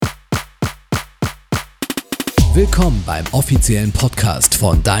Willkommen beim offiziellen Podcast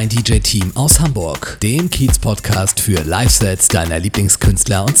von Dein DJ-Team aus Hamburg, dem Kiez-Podcast für Live-Sets deiner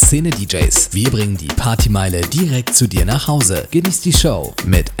Lieblingskünstler und Szene-DJs. Wir bringen die Partymeile direkt zu dir nach Hause. Genieß die Show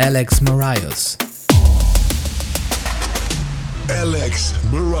mit Rius.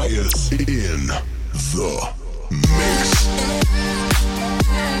 Rius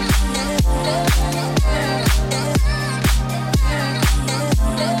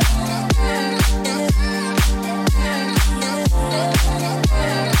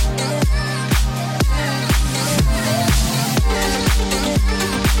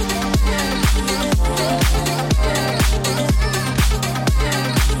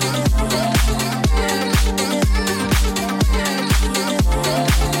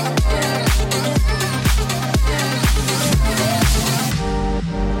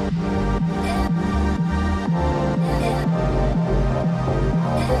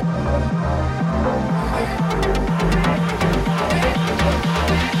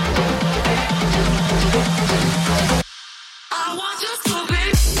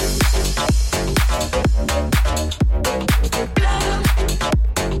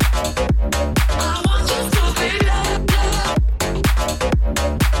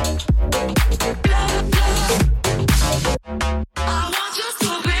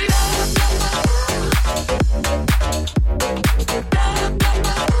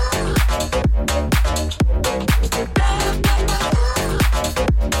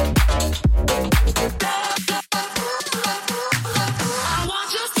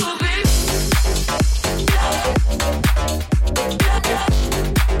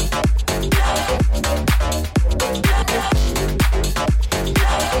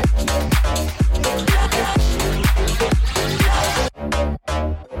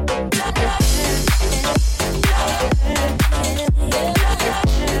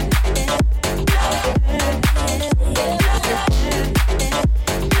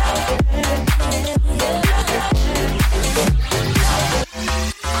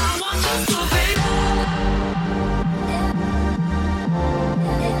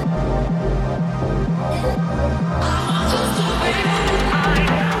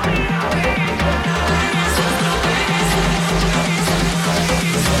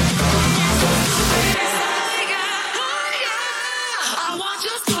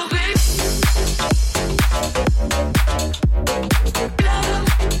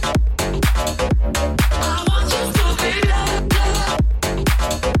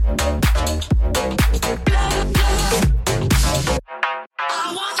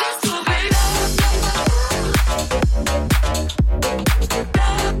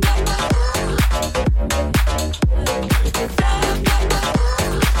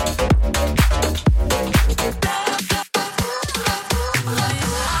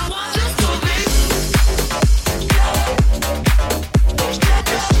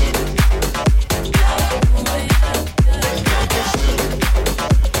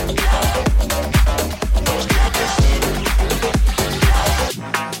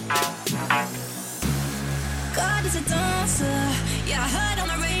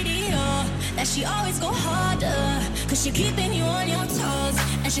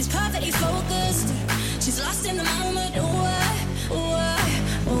in the mix.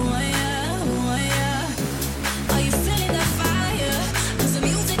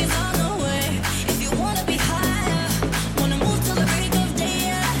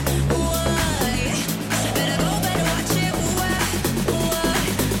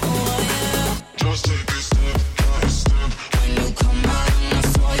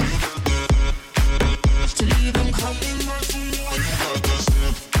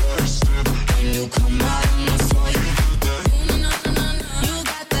 Come out, I'm not for you.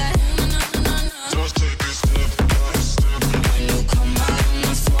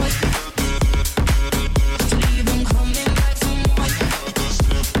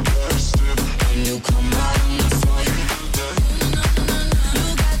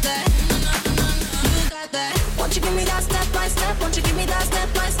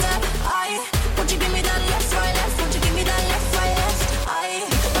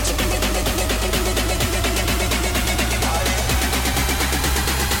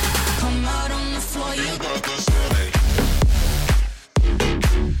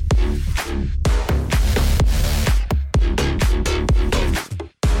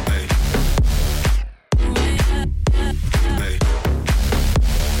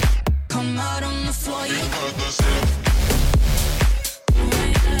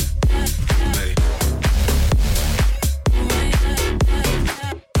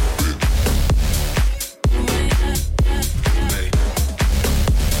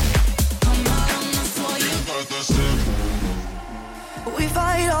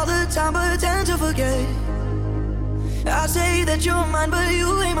 time but tend to forget. I say that you're mine but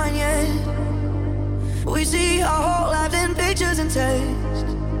you ain't mine yet. We see our whole lives in pictures and text.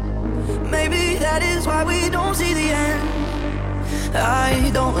 Maybe that is why we don't see the end.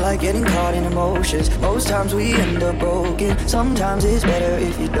 I don't like getting caught in emotions. Most times we end up broken. Sometimes it's better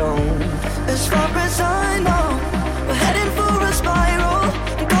if you don't. As far as I know, we're heading for a spiral,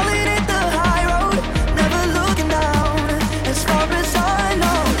 and calling it the high road, never looking down. As far as I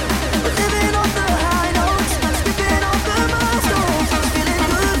know, we're living off the high notes, skipping off the milestones. It's feeling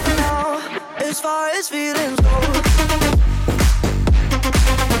good for now, as far as feelings go.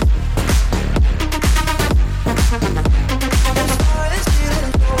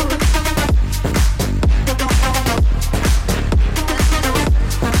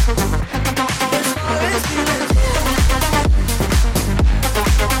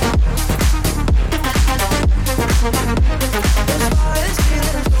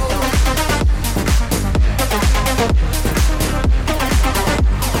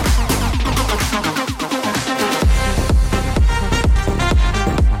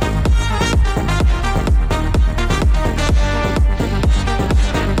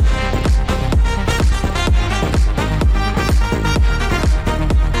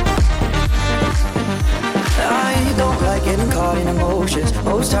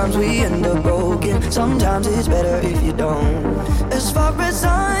 Most times we end up broken. Sometimes it's better if you don't. As far as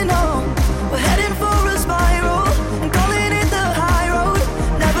I know, we're heading for a spiral, and calling it the high road,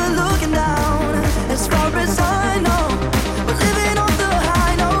 never looking down. As far as I know, we're living on the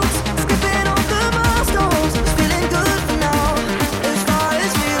high notes, skipping off the milestones. It's feeling good for now, as far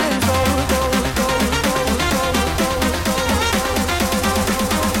as feelings go, go, go, go, go, go.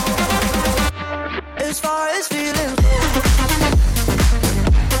 As far as feelings go.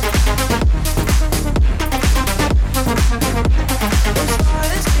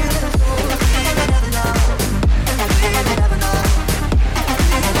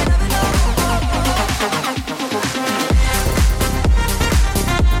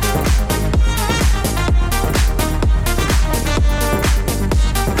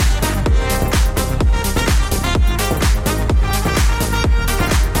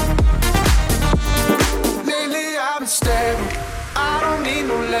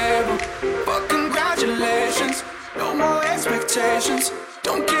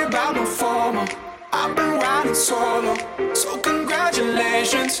 Don't care about no formal. I've been riding solo, so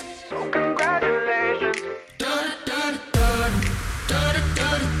congratulations. So congratulations.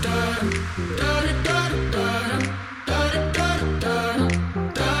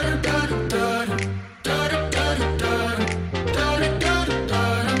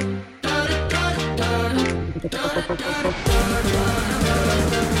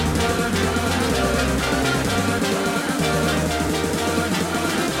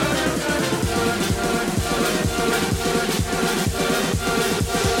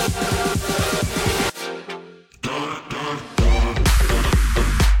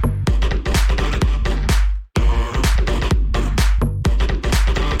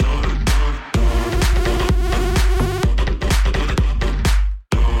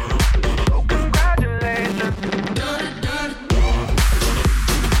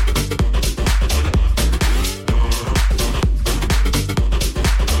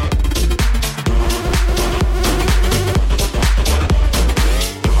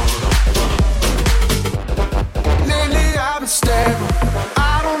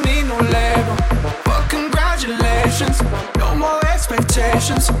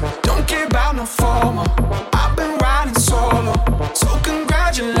 Don't care about no formal. I've been riding solo, so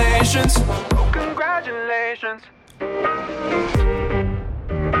congratulations. So congratulations.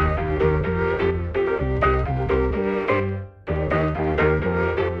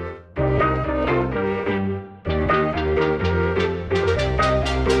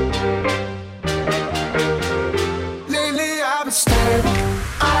 Lately I've been stable,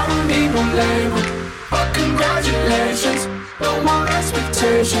 I don't need no label, but congratulations. No more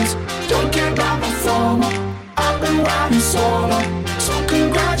expectations. Don't care about my formal. I've been riding solo, so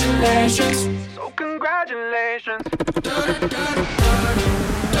congratulations. So congratulations.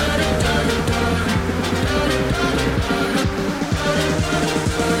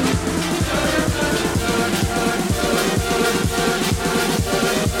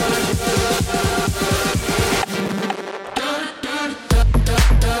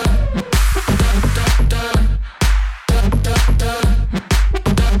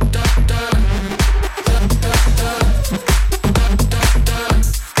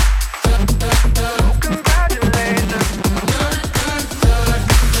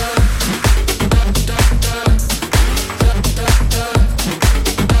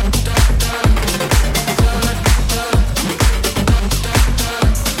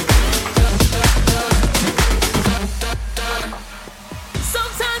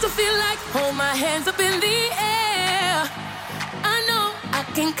 hold my hands up in the air. I know I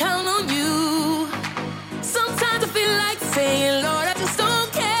can count on you. Sometimes I feel like saying, Lord, I just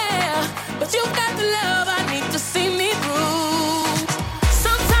don't care. But you've got the love I need to see me through.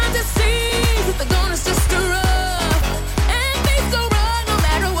 Sometimes it seems that the going is just too rough, and things go wrong no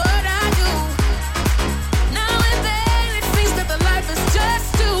matter what I do. Now and then it seems that the life is just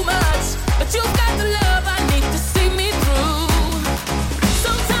too much, but you've got the love I need to see me through.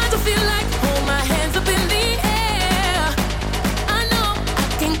 Sometimes I feel like hold my hands up in the air. I know I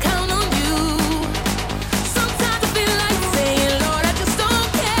can count on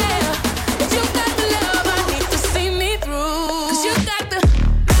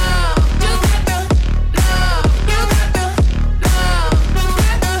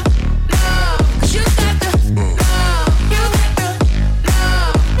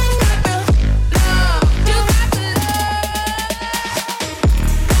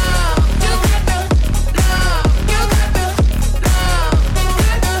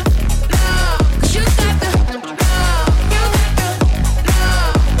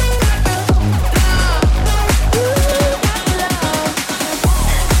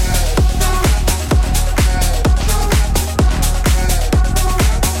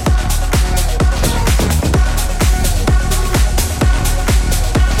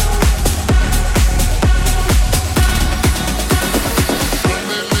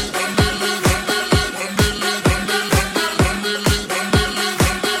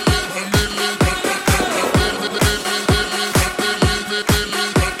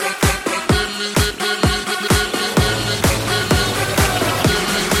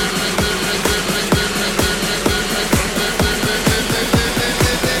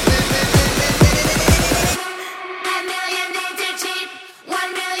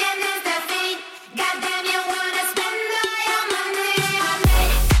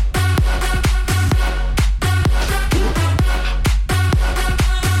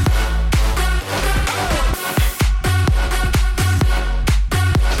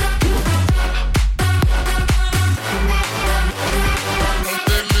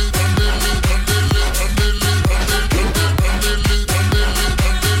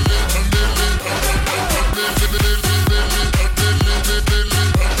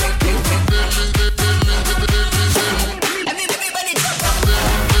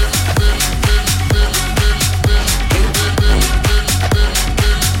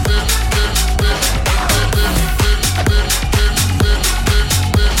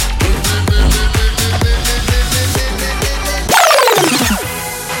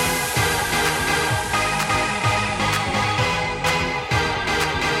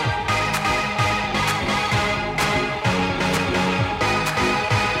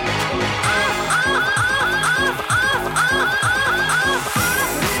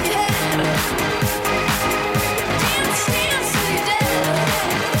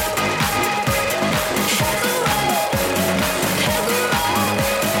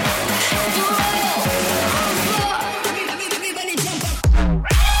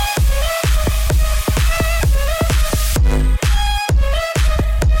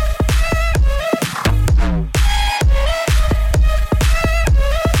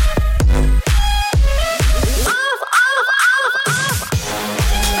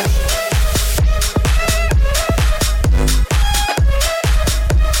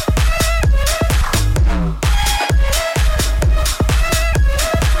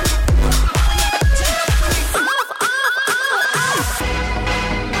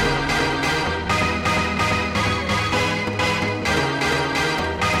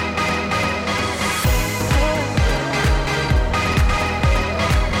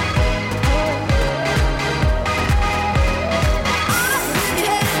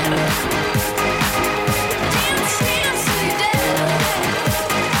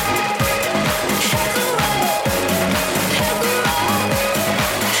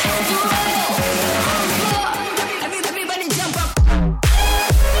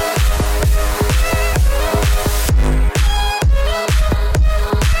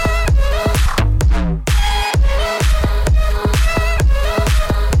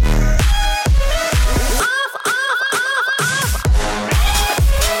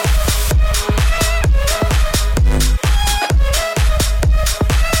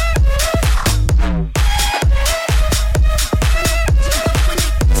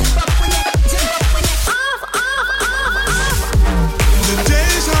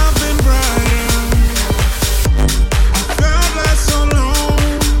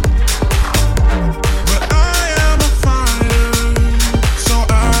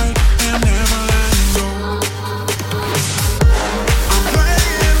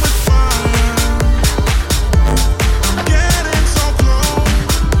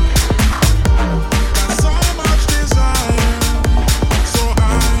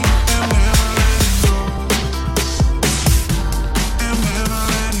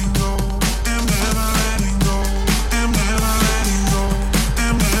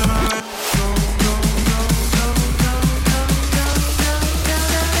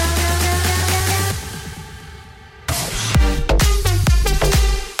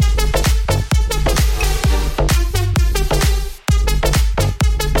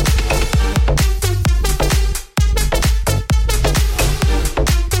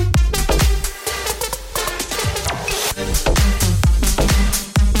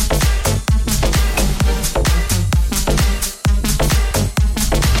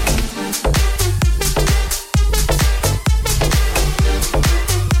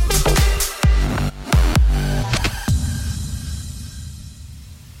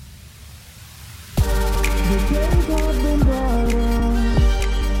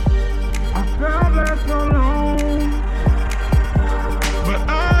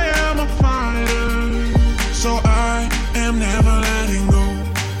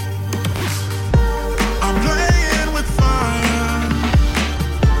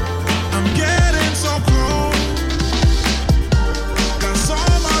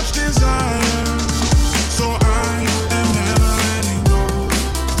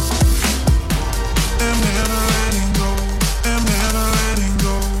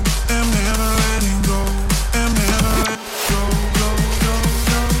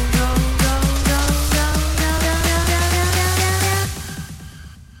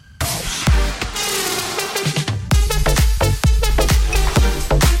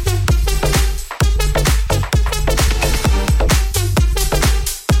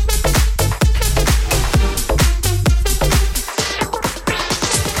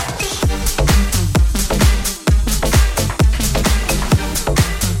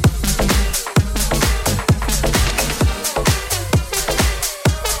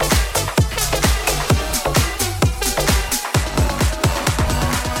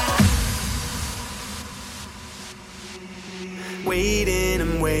Waiting,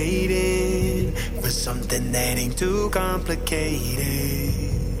 I'm waiting for something that ain't too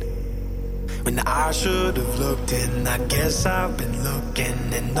complicated. When I should have looked in, I guess I've been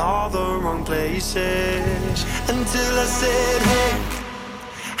looking in all the wrong places. Until I said, hey,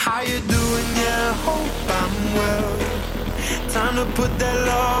 how you doing? Yeah, hope I'm well. Time to put that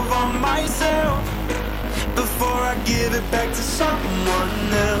love on myself before I give it back to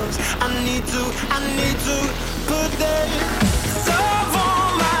someone else. I need to put that love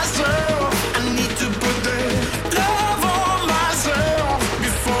on myself. I need to put that love on myself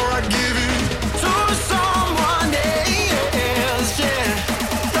before I give it to someone else. Yeah,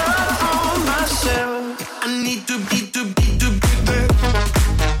 love on myself. I need to put that, need to put that,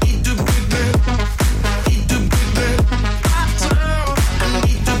 need to put that myself. I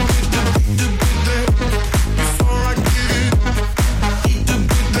need to put that before I give it. Need to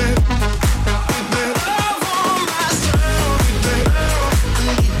put that love on myself. I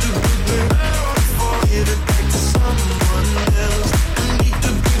need to put that before I give it back to someone else. I need to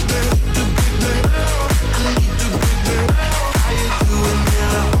put that, I need to put that. How you doing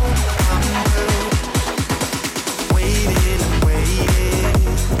now? I'm well. Waiting and waiting.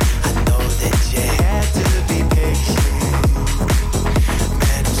 I know that you had to be patient.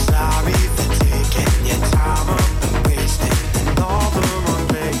 Man, I'm sorry for taking your time up and wasting in all the wrong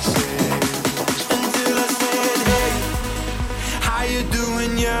places. Until I said, hey, how you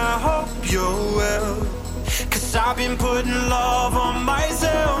doing? Yeah, I hope you're well. 'Cause I've been putting love on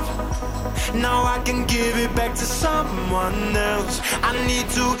myself. Now I can give it back to someone else. I need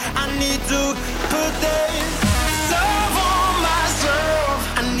to put that love on myself.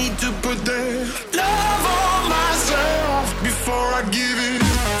 I need to put that love on myself before I give it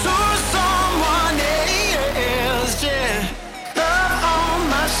to someone else. Yeah, love on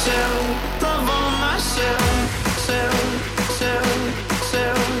myself, love on myself, self, self,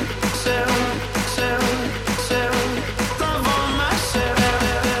 self, self, self, self, love on myself.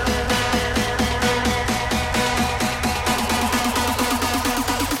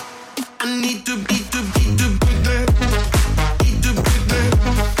 I need to put that, need to put that, need to put that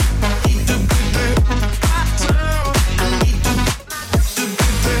myself. I need to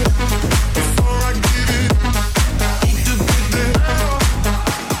put that before I give it. Need to put that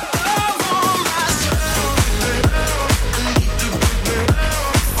love on myself. I need to put that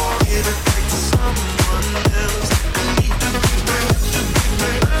before I give it back to someone else. I need to put that,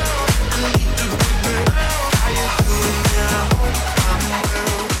 I need to put that. How you doing now? I'm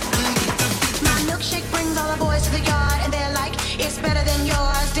well. My milkshake brings all the boys to the yard, and they're like, it's better than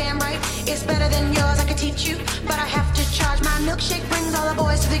yours. Damn right, it's better than yours. I could teach you, but I have to charge. My milkshake brings all the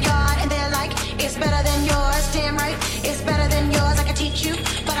boys to the yard, and they're like, it's better than yours. Damn right, it's better than yours. I could teach you,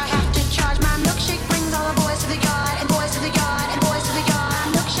 but I have to charge. My milkshake brings all the boys to the yard, and boys to the yard, and boys to the yard. My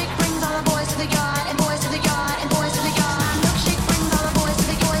milkshake brings all the boys to the yard, and boys to the yard, and boys to the yard. My milkshake brings all the boys to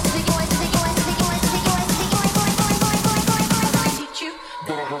the boys to the boys to the boys to the boys to the boys to the boys. I teach you.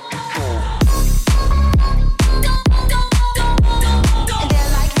 And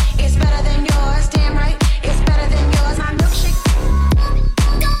they're like, it's better than yours. Damn right, it's better than yours. My milkshake.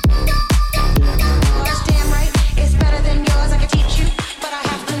 Yours, damn right, it's better than yours. I can teach you, but I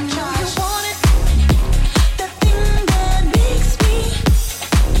have to charge. You want it? The thing that makes me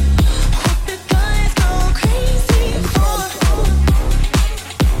hope the guys go crazy for.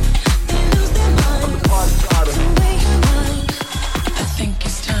 They lose their mind. So wait, I think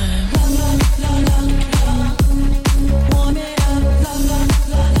it's time.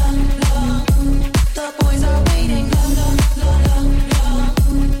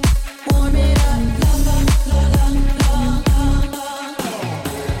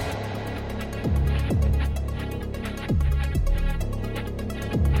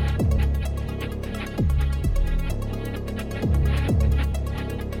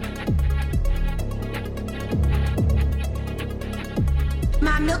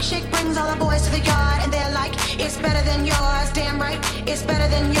 milkshake brings all the boys to the yard, and they're like, it's better than yours. Damn right, it's better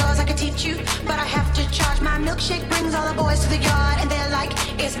than yours. I could teach you, but I have to charge. My milkshake brings all the boys to the yard, and they're like,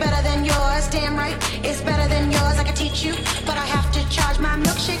 it's better than yours. Damn right, it's better than yours. I could teach you, but I have to charge. My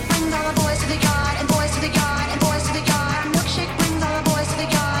milkshake brings all the boys to the yard, and boys to the yard, and boys to the yard. My milkshake brings all the boys to the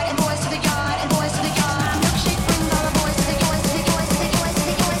yard, and boys to the yard, and boys to the yard. My milkshake brings all the boys to the yard, to the yard, to the yard, to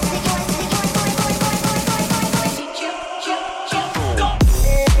the yard, to the yard, to the yard. Teach you, go.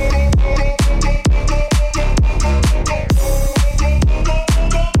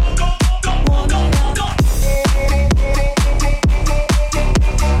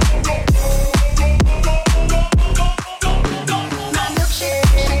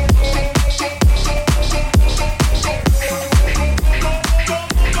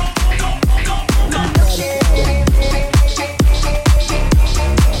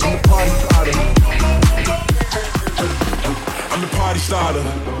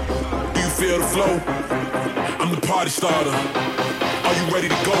 Party starter, are you ready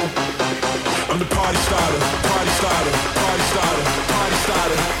to go? I'm the party starter, party starter, party starter, party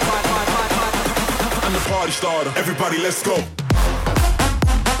starter, I'm the party starter. Everybody, let's go.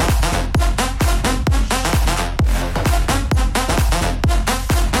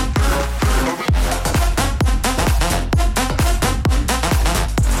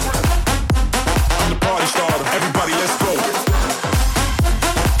 I'm the party starter. Everybody, let's go.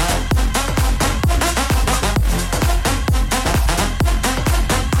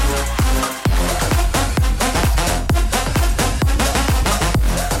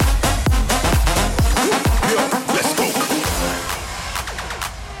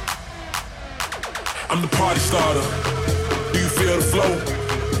 I'm the party starter. Do you feel the flow?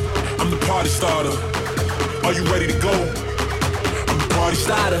 I'm the party starter. Are you ready to go? I'm the party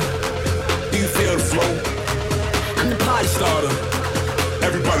starter. Do you feel the flow? I'm the party starter.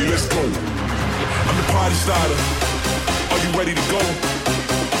 Everybody, let's go. I'm the party starter. Are you ready to go?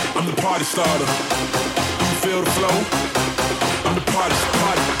 I'm the party starter. Do you feel the flow? I'm the party,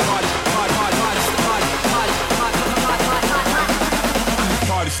 party, party, party, party, party, party, party, party, party, party. I'm the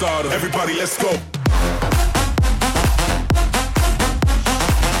party starter. Everybody, let's go.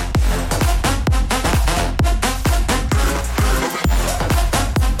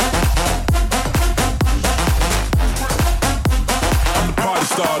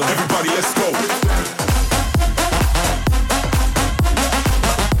 Everybody, let's go.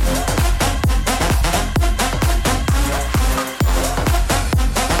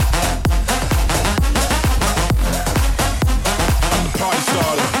 I'm the party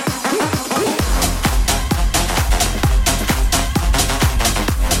starter.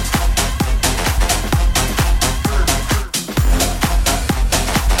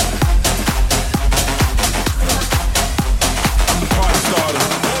 I'm the party starter.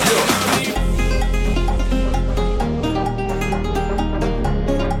 Yeah.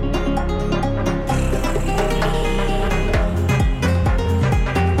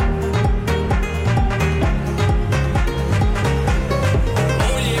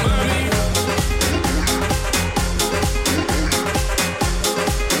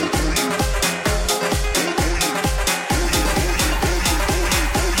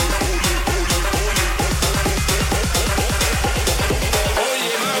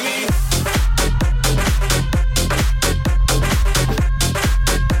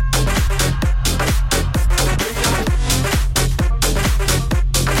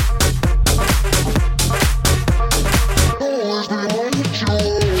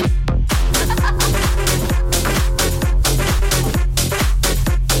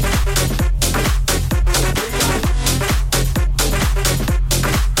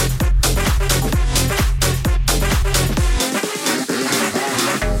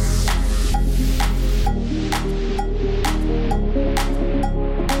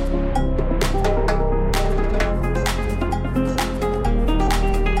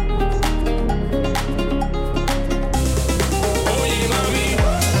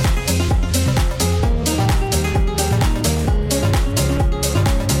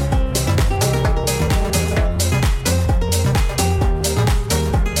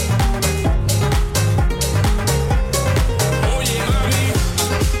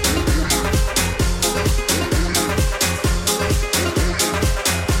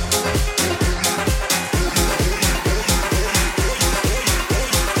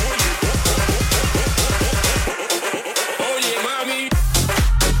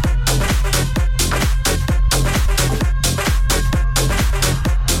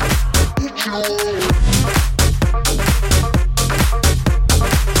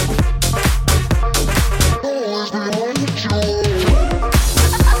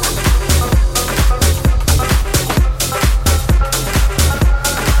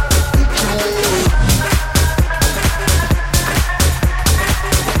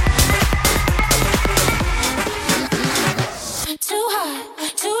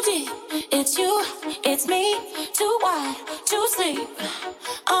 It's me, too wide to sleep.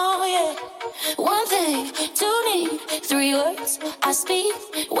 Oh yeah. One thing, two need, three words I speak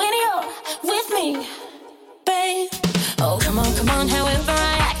when you're with me, babe. Oh, come on, however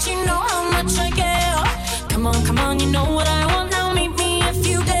I act, you know how much I care. Come on, you know what I want, now meet me if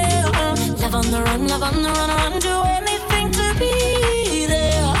you dare. Love on the run, run, do anything to be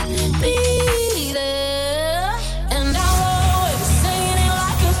there, be there. And I'll always saying it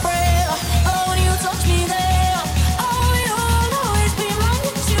like a prayer. Oh, when you touch me there, oh, you'll always be my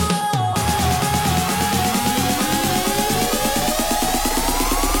ritual.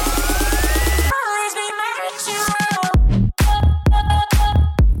 Always be my ritual.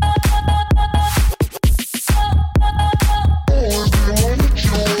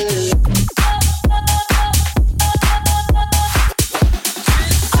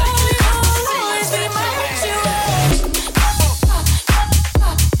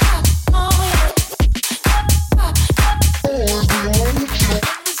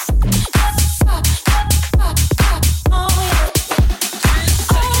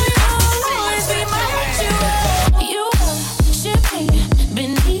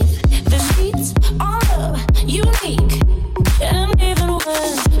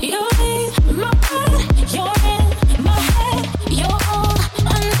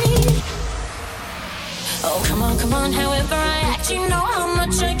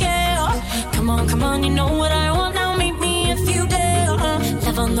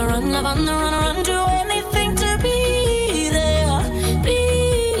 Run, do anything to be there,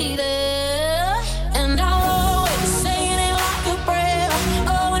 be there. And I'll always saying it like a prayer.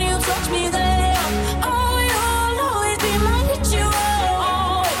 Oh, when you touch me there, oh, you'll always be my ritual.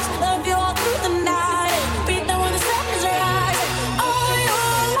 Always love you all through the night, be there when the sun is rising. Oh,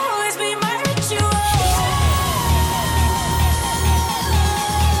 you'll always be my ritual.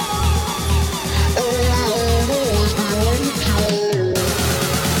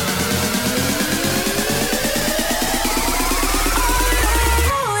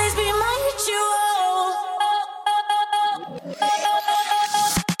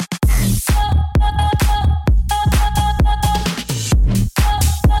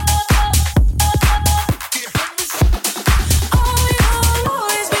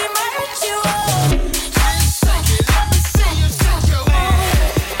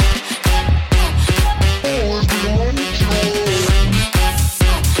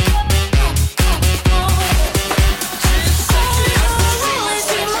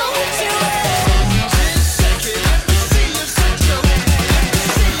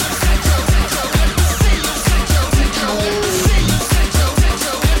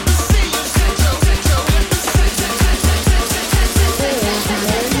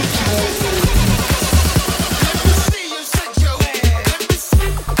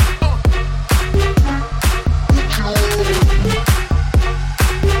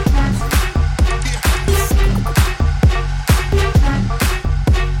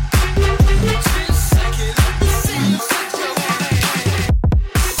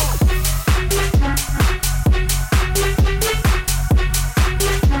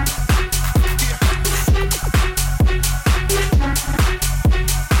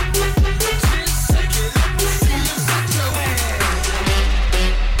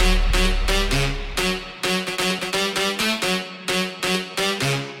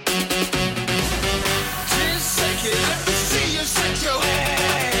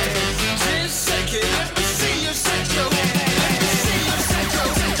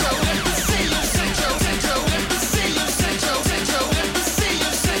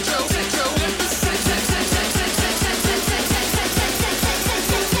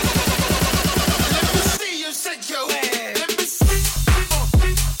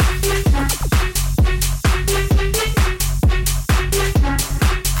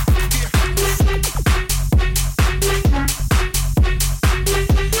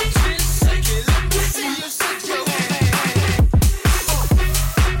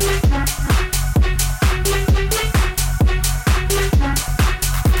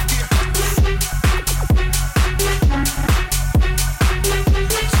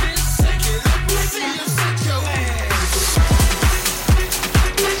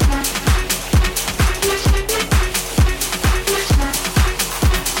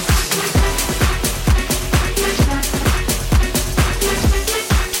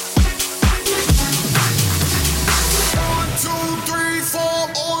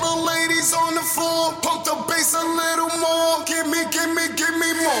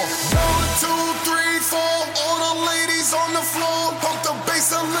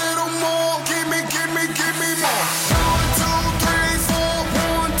 Give me more. 1, 2, 3, 4.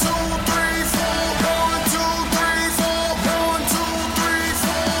 1, 2, 3, 4. 1,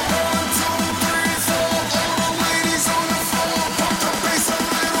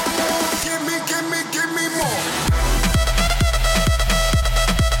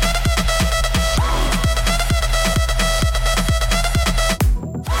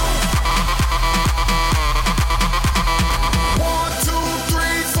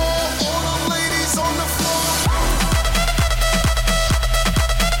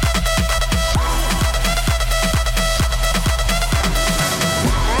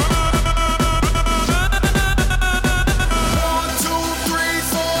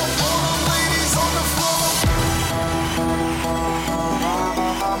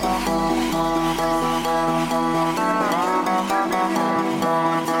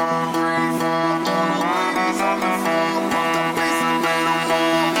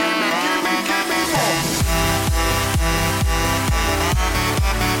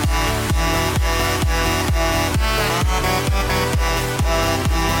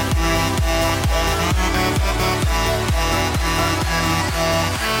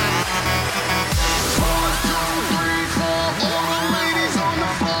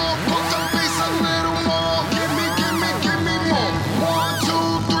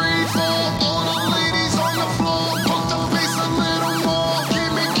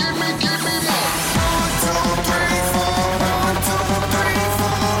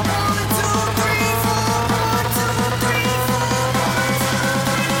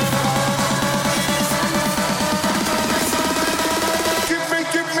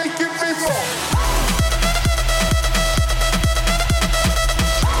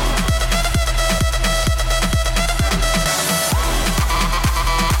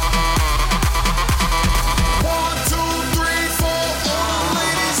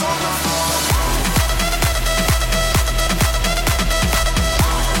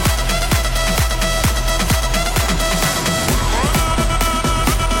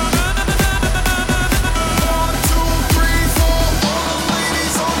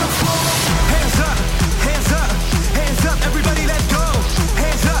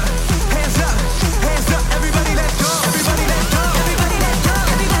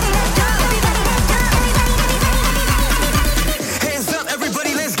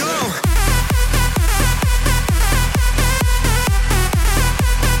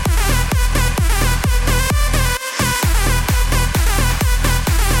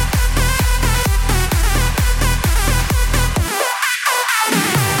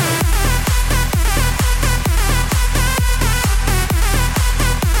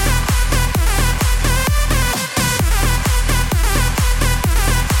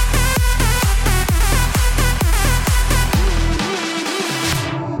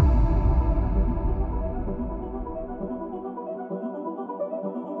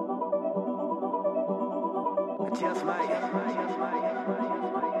 Just might.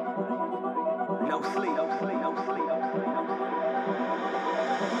 No sleep.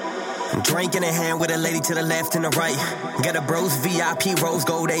 Drink in a hand with a lady to the left and the right. Got a bros VIP rose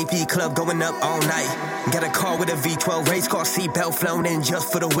gold AP club going up all night. Got a car with a V12 race car seatbelt flown in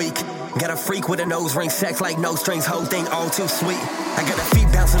just for the week. Got a freak with a nose ring, sex like no strings, whole thing all too sweet. I got a feet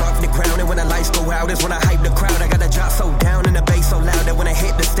bouncing off the ground, and when the lights go out, is when I hype the crowd. I got a drop so down and the bass so loud that when I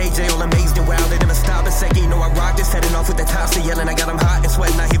hit the stage, they all amazed and wild. They never stop and say, you know I rock this, heading off with the tops, they yelling. I got them hot and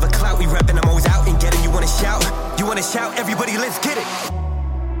sweating, I hear the clout. We repping, I'm always out and getting. You wanna shout? You wanna shout? Everybody, let's get it.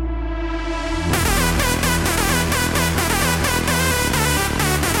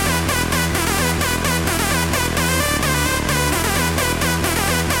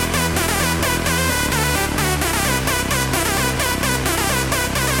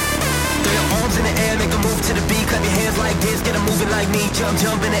 To the beat, clap your hands like this, get them moving like me. Jump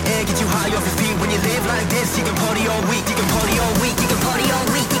in the air, get you high off your feet. When you live like this, you can party all week, you can party all week, you can party all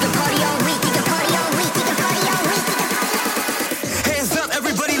week, you can party all week, you can party all week, you can party all week, you can party all week. Hands up,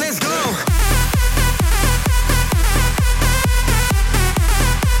 everybody, let's go.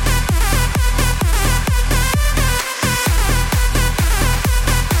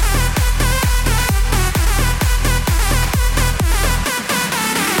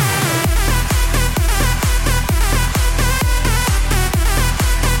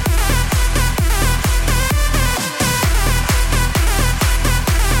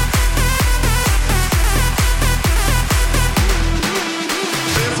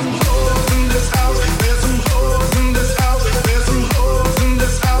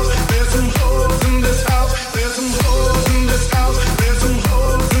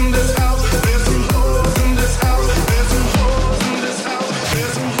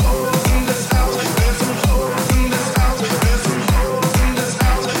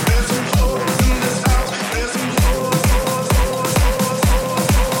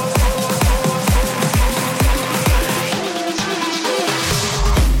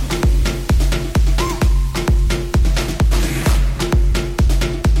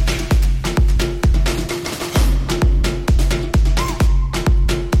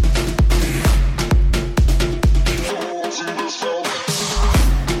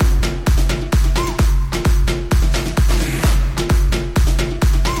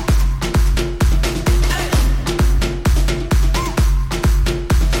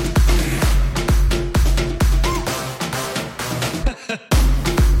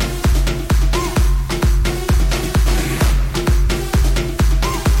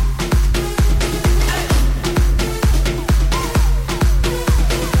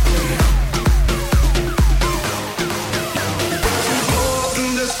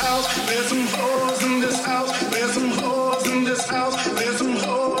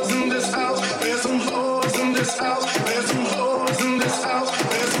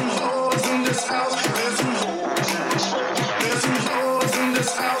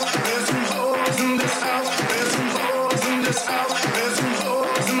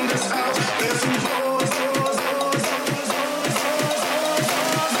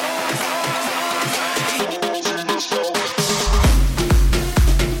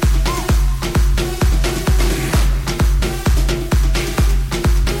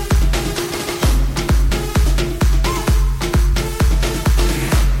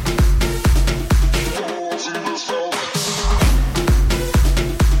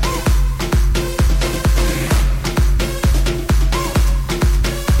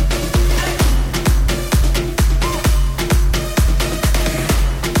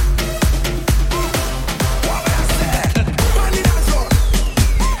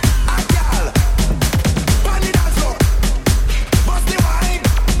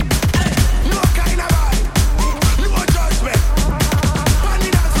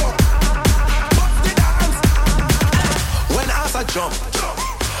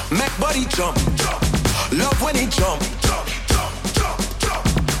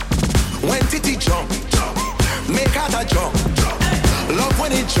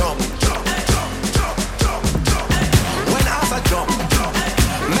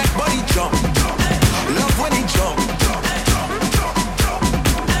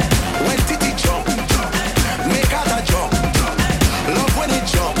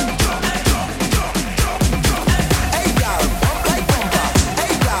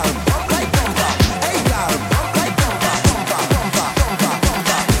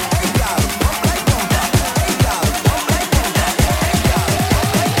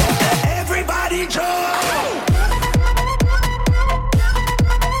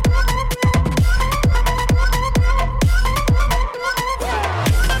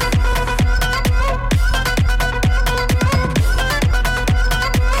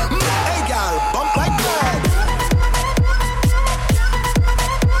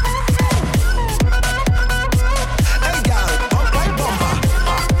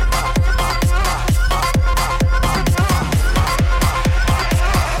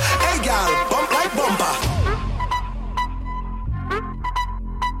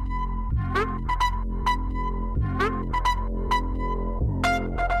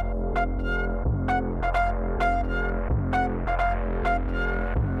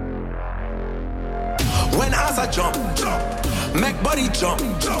 a jump, make body jump,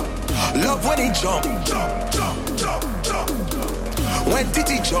 love when he jump, when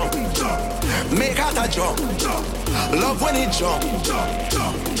titty jump, make heart a jump, love when he jump.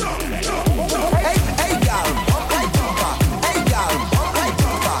 Hey, hey, girl, bump like bumper. Hey, girl, bump like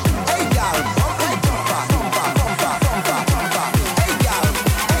bumper. Hey, girl, bump like bumper. Bumper, bumper, bumper, bumper. Hey, girl,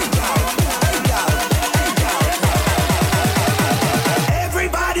 hey, girl, hey, girl, hey, girl.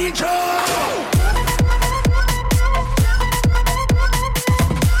 Everybody jump.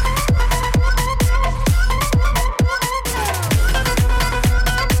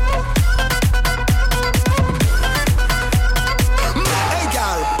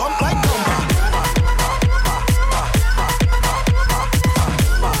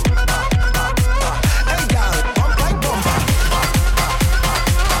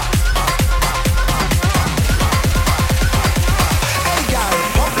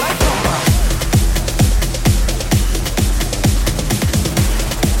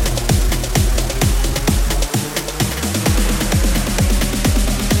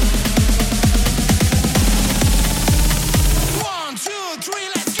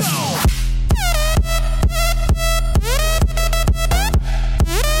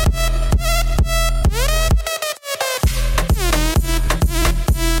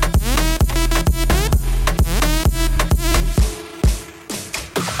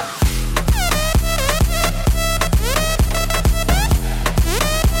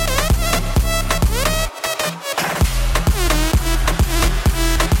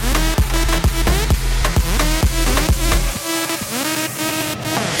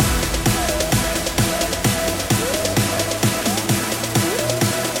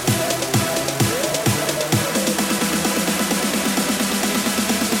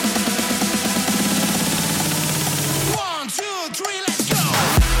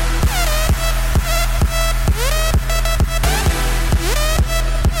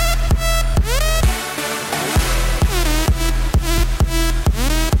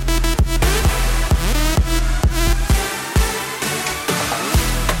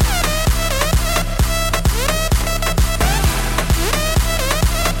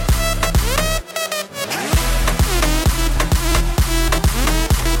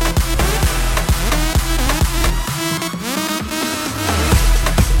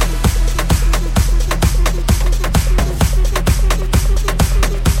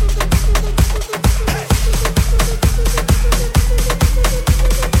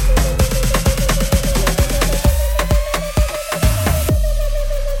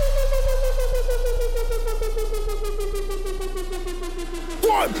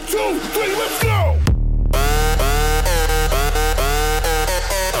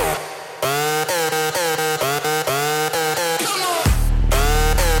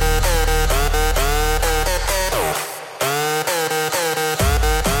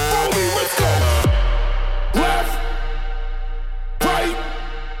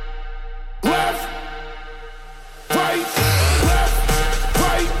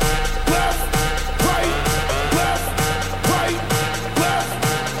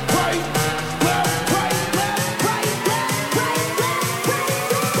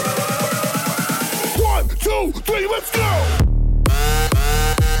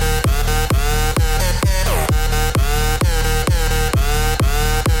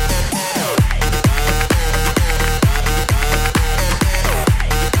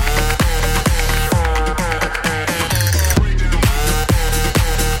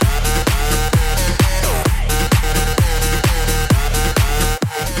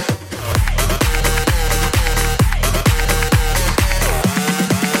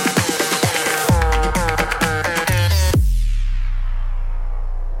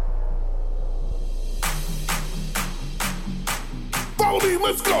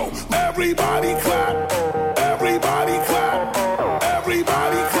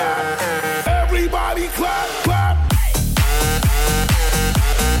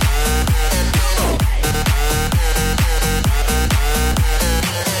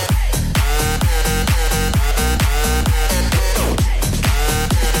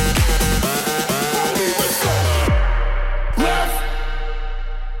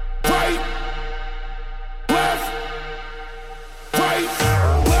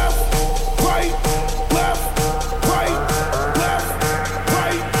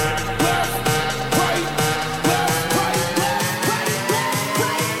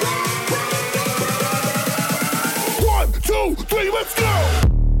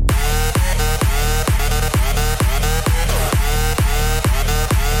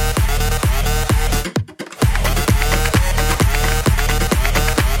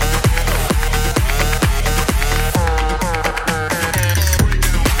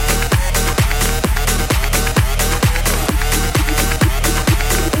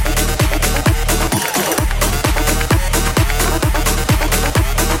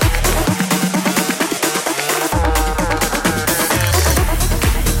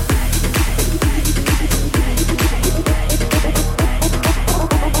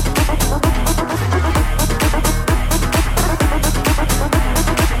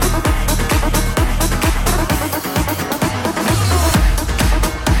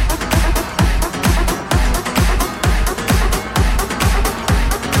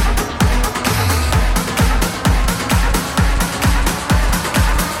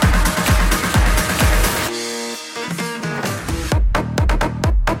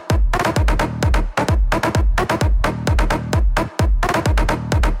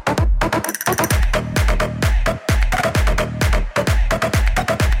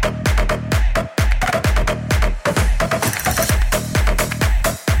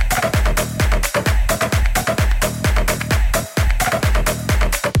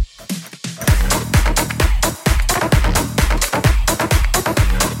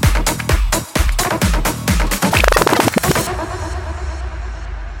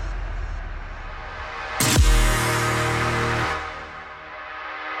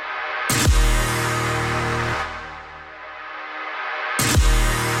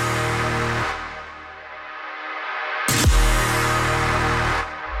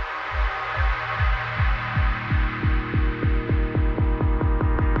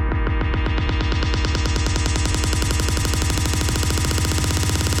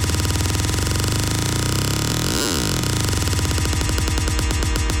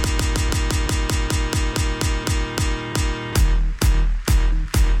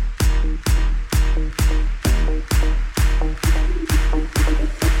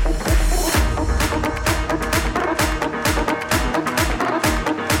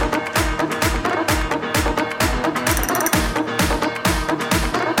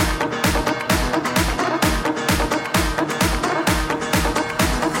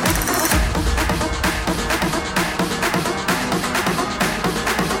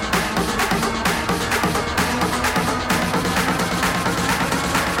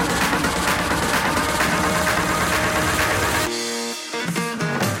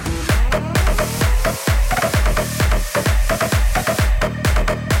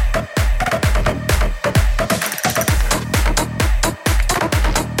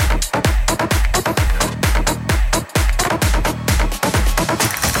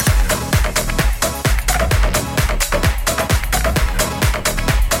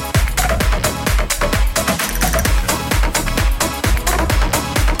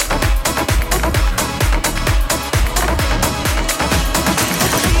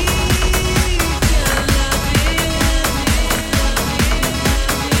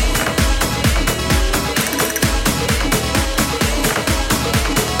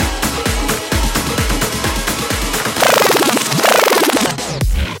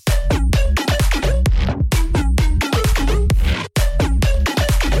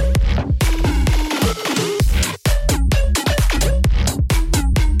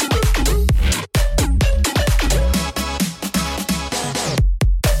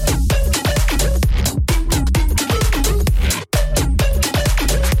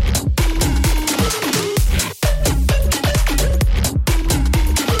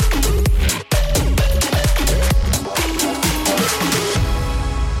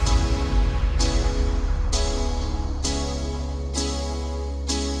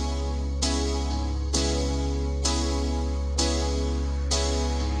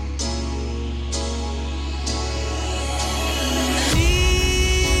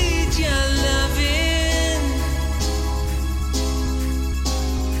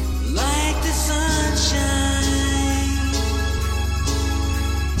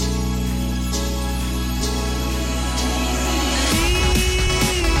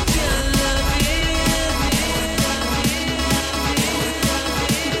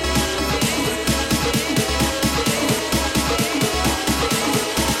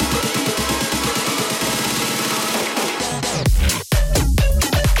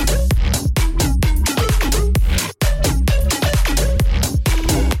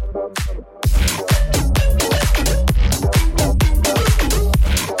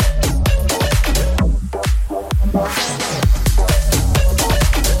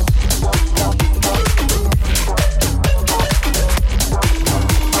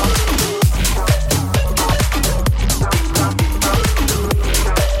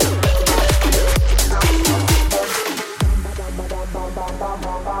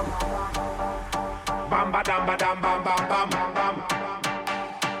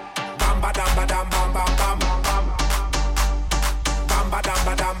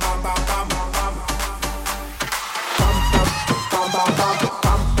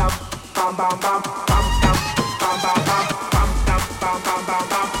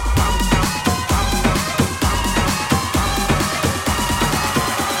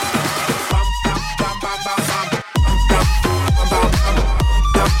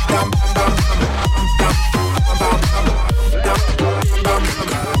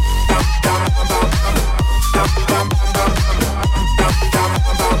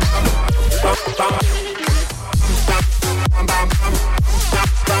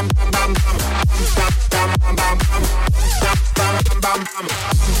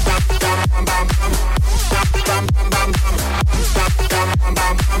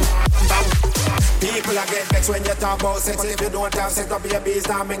 When you talk about sex, if you don't have sex, no babies,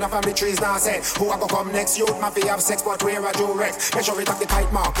 nah make no family trees, nah say. Who I go come next? Youth mafia have sex, but where I do Rex. Make sure it have the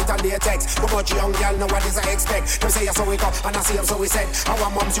tight mark, it a latex. But much young girl know what is I expect. Them say I saw we go, and I see them so we said. Our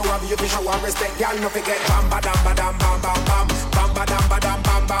moms you have, you be show and respect. Girl no forget. Bam ba dam ba dam bam bam bam. Bam ba dam ba dam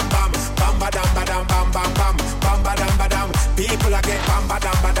bam bam bam. Bam ba dam ba dam bam bam bam. Bam ba dam ba dam. People a get bam ba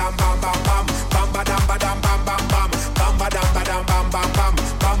dam ba dam bam bam bam. Bam ba dam ba dam bam bam bam. Bam ba dam ba dam bam bam bam.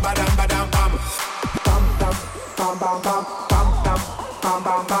 Bam ba dam ba dam bam. Bam bam bam bam bam bam bam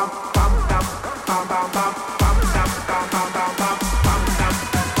bam bam bam bam bam bam bam bam bam bam bam.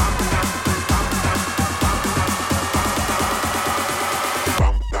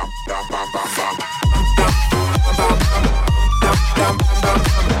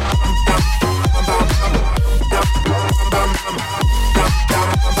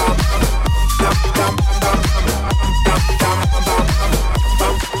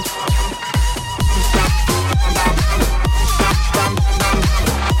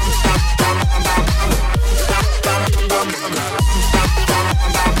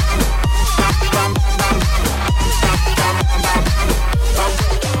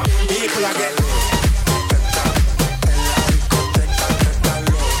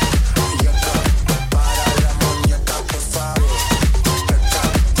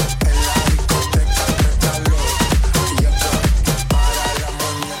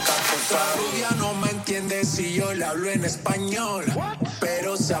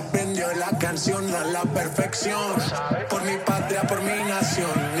 Por mi patria, por mi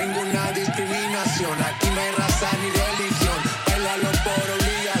nación, ninguna discriminación. Aquí no hay raza ni religión, bailalo por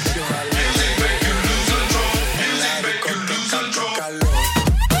obligación. Music make you lose control. Music make you lose control.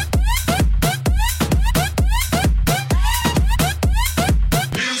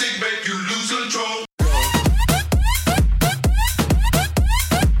 Music make you lose control.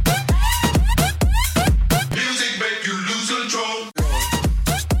 Music make you lose control.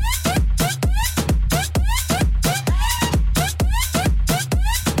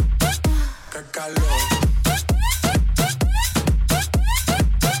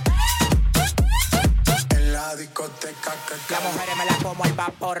 Las mujeres me las como al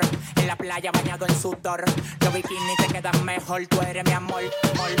vapor, en la playa bañado en sudor. Los bikinis te quedan mejor, tú eres mi amor,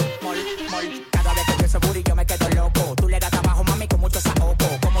 mol, mol, mol. Cada vez que pienso booty yo me quedo loco. Tú le das trabajo, mami, con mucho saoco.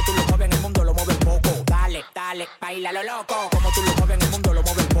 Como tú lo mueves en el mundo, lo mueves poco. Dale, dale, baila lo loco. Como tú lo mueves en el mundo, lo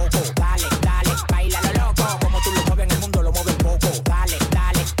mueves poco. Dale, dale, baila lo loco. Como tú lo mueves en el mundo, lo mueves poco. Dale,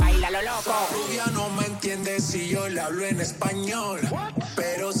 dale, baila lo loco. Rubia no me entiende si yo le hablo en español,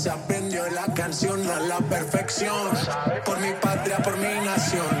 pero se aprendió la canción a la perfección. Por mi patria, por mi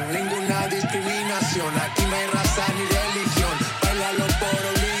nación, ninguna discriminación. Aquí no hay raza ni religión, bailalo por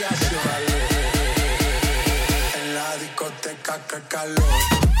obligación. En la discoteca que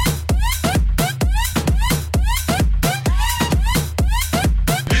calor.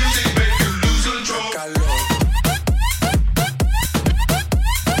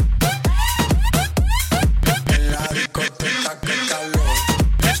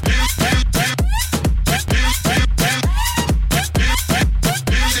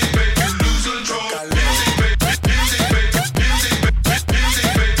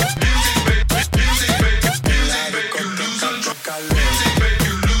 Music make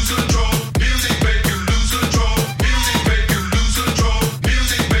you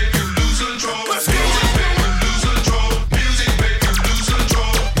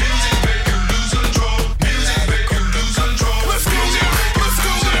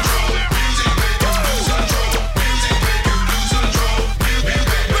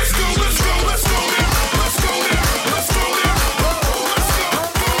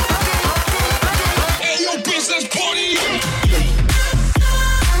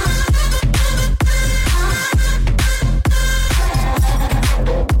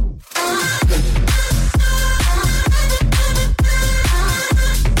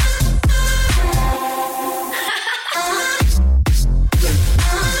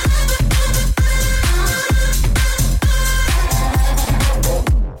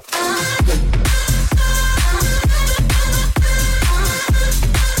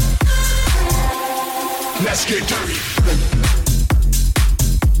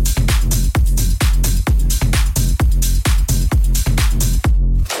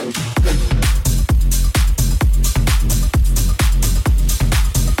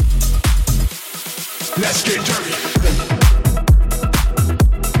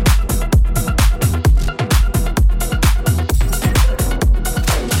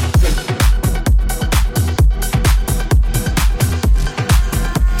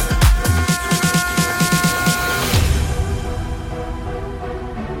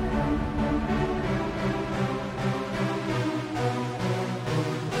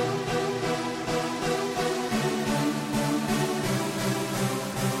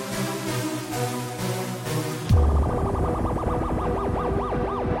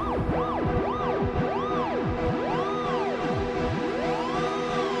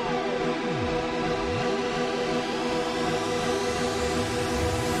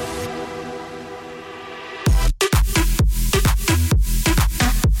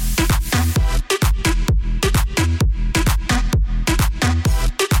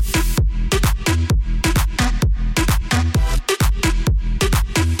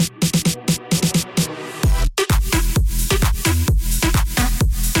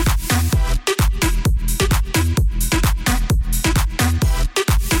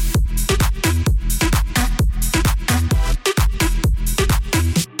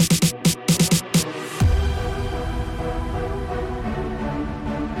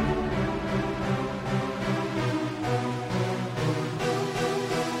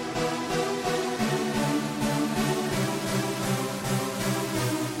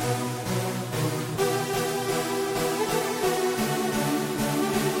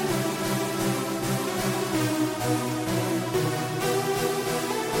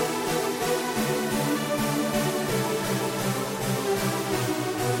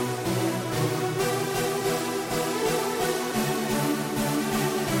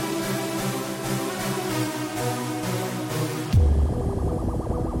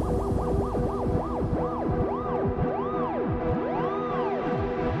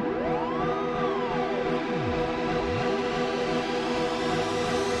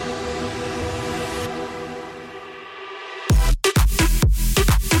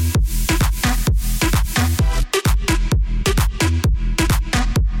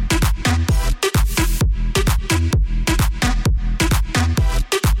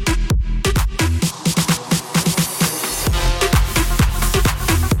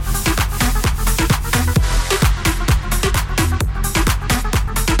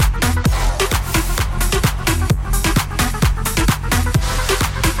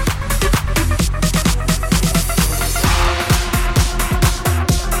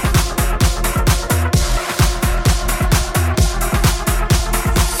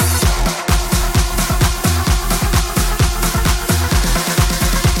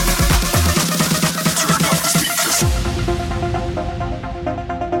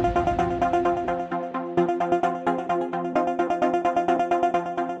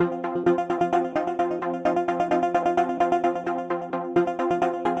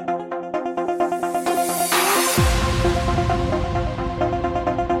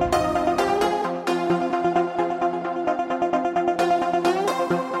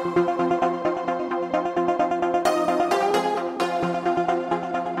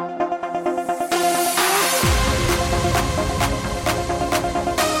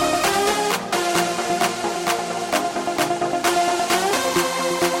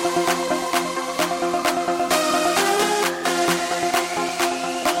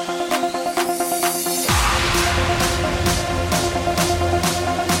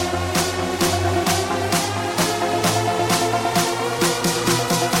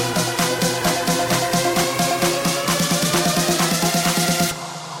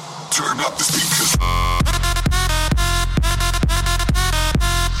up the speakers.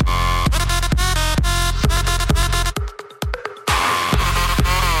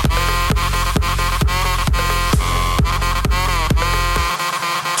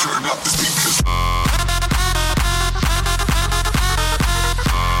 Turn up the speakers.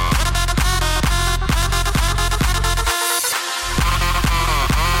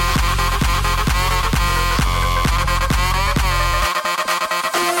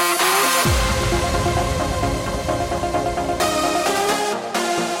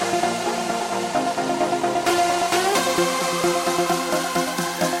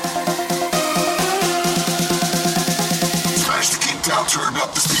 Turn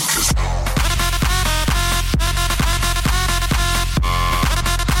up the speakers.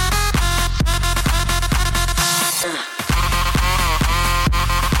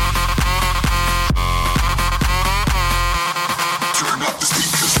 Turn up the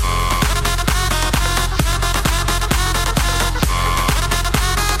speakers.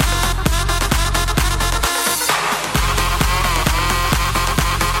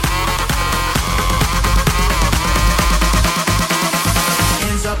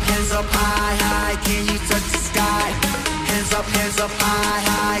 Hands up high, high, can you touch the sky? Hands up high,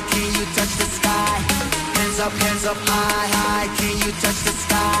 high, can you touch the sky? Hands up high, high, can you touch the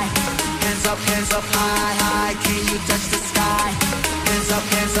sky? Hands up high, high, can you touch the sky? Hands up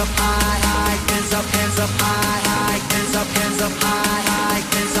high, high, hands up high, high, hands up high, high,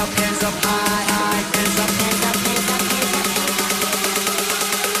 hands up high, high,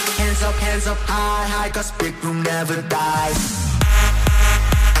 hands up high, high, 'cause big room never dies.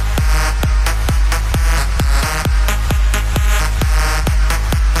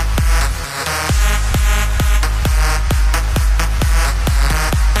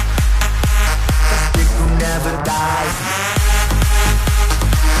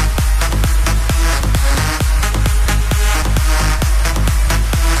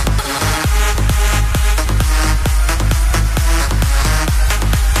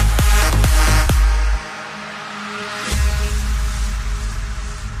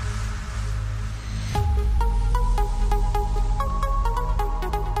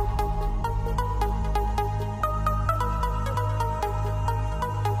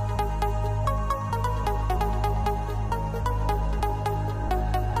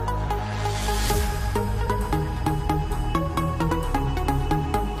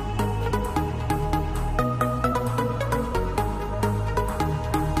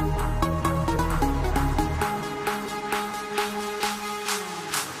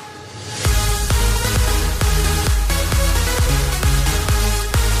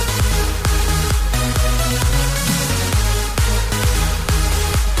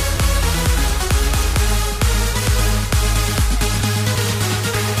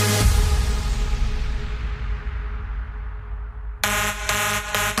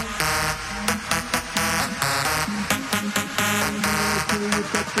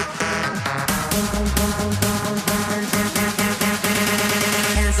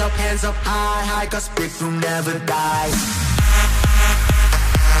 Hands up high, high, 'cause big room never dies.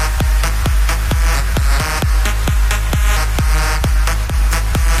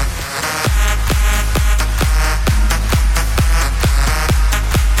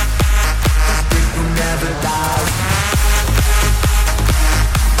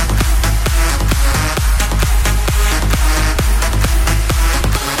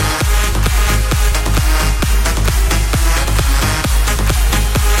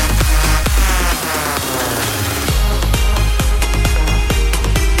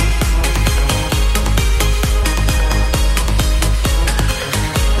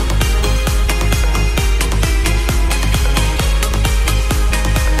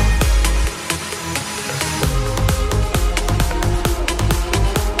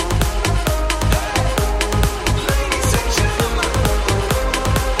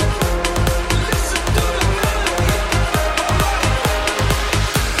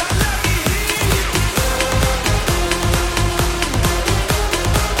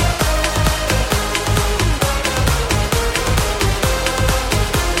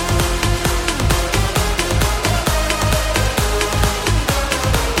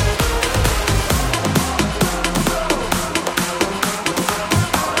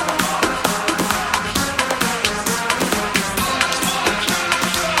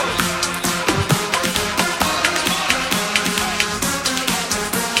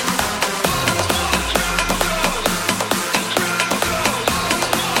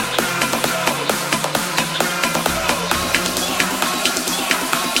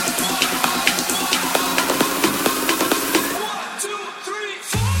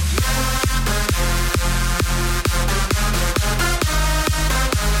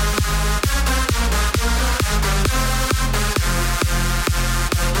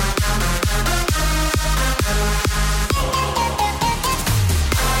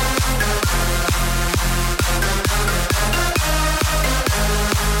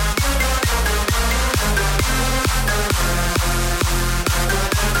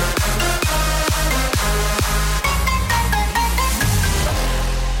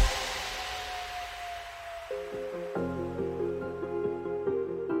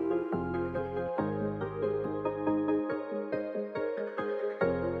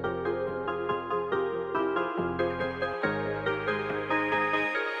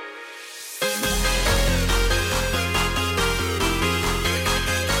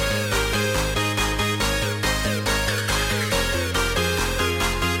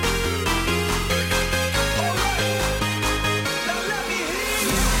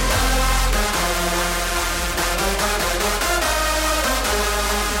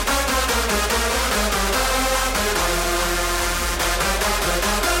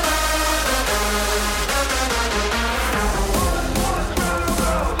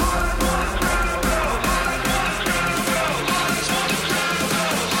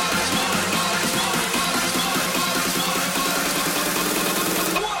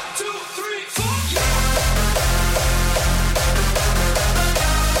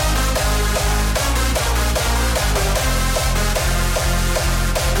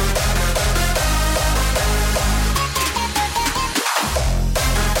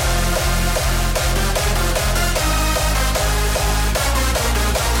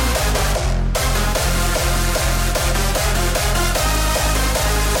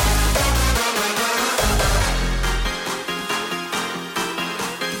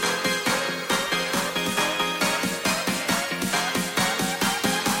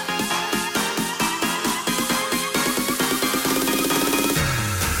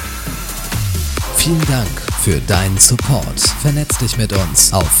 Vielen Dank für deinen Support. Vernetz dich mit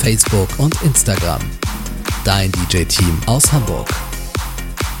uns auf Facebook und Instagram. Dein DJ-Team aus Hamburg.